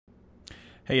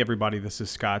Hey everybody, this is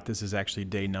Scott. This is actually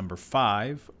day number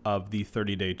 5 of the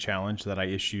 30-day challenge that I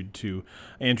issued to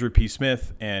Andrew P.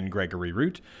 Smith and Gregory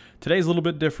Root. Today's a little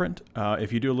bit different.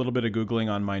 If you do a little bit of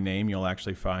Googling on my name, you'll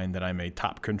actually find that I'm a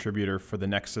top contributor for the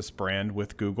Nexus brand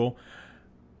with Google.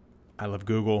 I love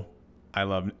Google. I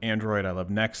love Android. I love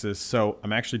Nexus. So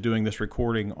I'm actually doing this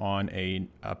recording on a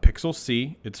Pixel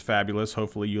C. It's fabulous.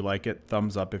 Hopefully you like it.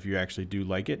 Thumbs up if you actually do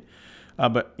like it.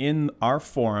 But in our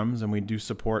forums, and we do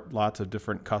support lots of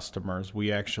different customers,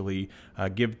 we actually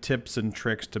give tips and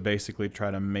tricks to basically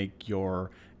try to make your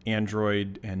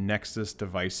Android and Nexus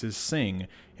devices sing.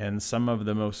 And some of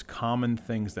the most common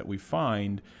things that we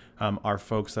find are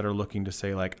folks that are looking to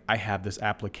say, like, I have this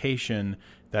application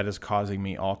that is causing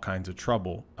me all kinds of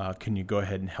trouble. Can you go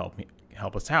ahead and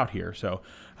help us out here? So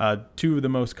two of the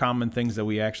most common things that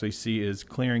we actually see is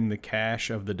clearing the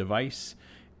cache of the device.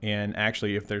 And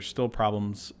actually, if there's still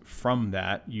problems from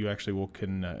that, you actually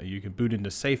you can boot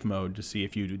into safe mode to see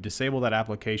if you disable that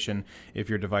application, if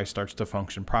your device starts to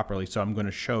function properly. So I'm going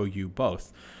to show you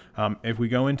both. If we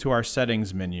go into our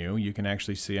settings menu, you can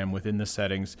actually see I'm within the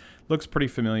settings. Looks pretty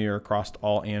familiar across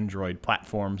all Android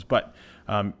platforms, but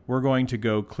we're going to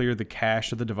go clear the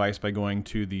cache of the device by going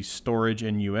to the storage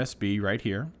and USB right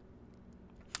here.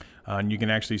 And you can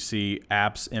actually see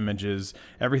apps, images,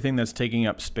 everything that's taking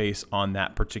up space on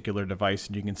that particular device.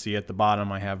 And you can see at the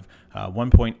bottom I have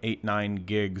 1.89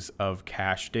 gigs of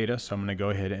cache data. So I'm going to go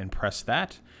ahead and press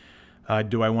that.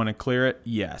 Do I want to clear it?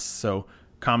 Yes. So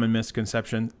common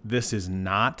misconception, this is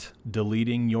not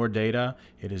deleting your data.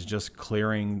 It is just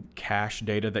clearing cache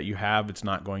data that you have. It's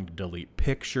not going to delete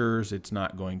pictures. It's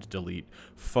not going to delete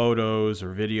photos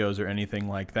or videos or anything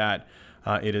like that.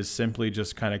 It is simply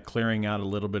just kind of clearing out a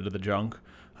little bit of the junk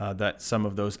that some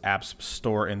of those apps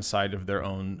store inside of their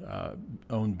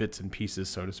own bits and pieces,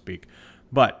 so to speak.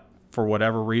 But for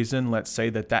whatever reason, let's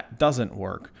say that doesn't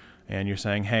work. And you're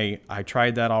saying, hey, I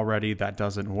tried that already. That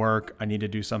doesn't work. I need to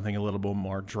do something a little bit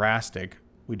more drastic.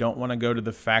 We don't want to go to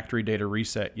the factory data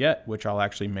reset yet, which I'll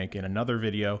actually make in another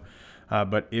video.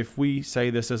 But if we say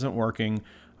this isn't working,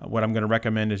 what I'm going to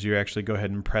recommend is you actually go ahead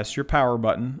and press your power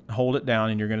button, hold it down,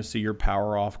 and you're going to see your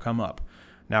power off come up.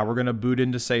 Now we're going to boot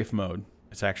into safe mode.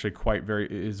 It's actually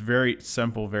it's very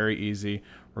simple, very easy.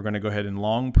 We're going to go ahead and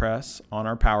long press on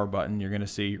our power button. You're going to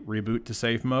see reboot to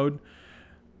safe mode.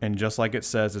 And just like it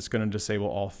says, it's going to disable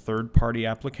all third-party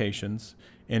applications.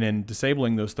 And in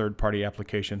disabling those third-party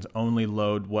applications, only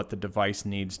load what the device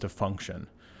needs to function.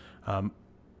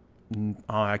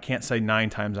 I can't say 9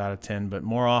 times out of 10, but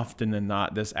more often than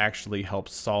not, this actually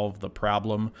helps solve the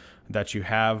problem that you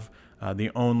have. The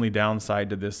only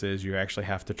downside to this is you actually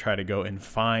have to try to go and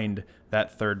find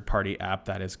that third-party app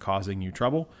that is causing you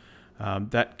trouble.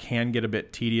 That can get a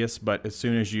bit tedious, but as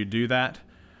soon as you do that,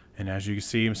 and as you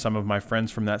see, some of my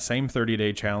friends from that same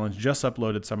 30-day challenge just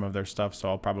uploaded some of their stuff, so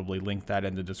I'll probably link that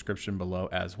in the description below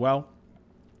as well.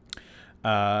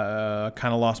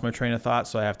 Kind of lost my train of thought,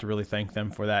 so I have to really thank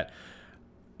them for that.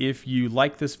 If you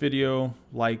like this video,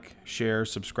 like, share,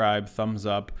 subscribe, thumbs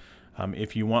up.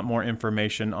 If you want more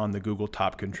information on the Google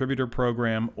Top Contributor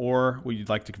Program, or would you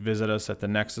like to visit us at the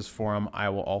Nexus Forum, I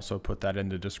will also put that in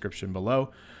the description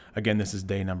below. Again, this is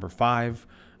day number 5.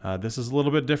 This is a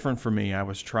little bit different for me. I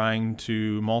was trying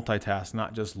to multitask,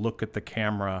 not just look at the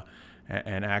camera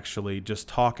and actually just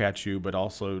talk at you, but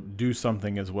also do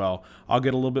something as well. I'll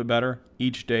get a little bit better.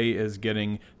 Each day is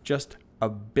getting just a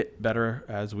bit better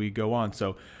as we go on.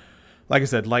 So like I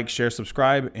said, like, share,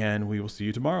 subscribe, and we will see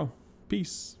you tomorrow.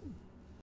 Peace.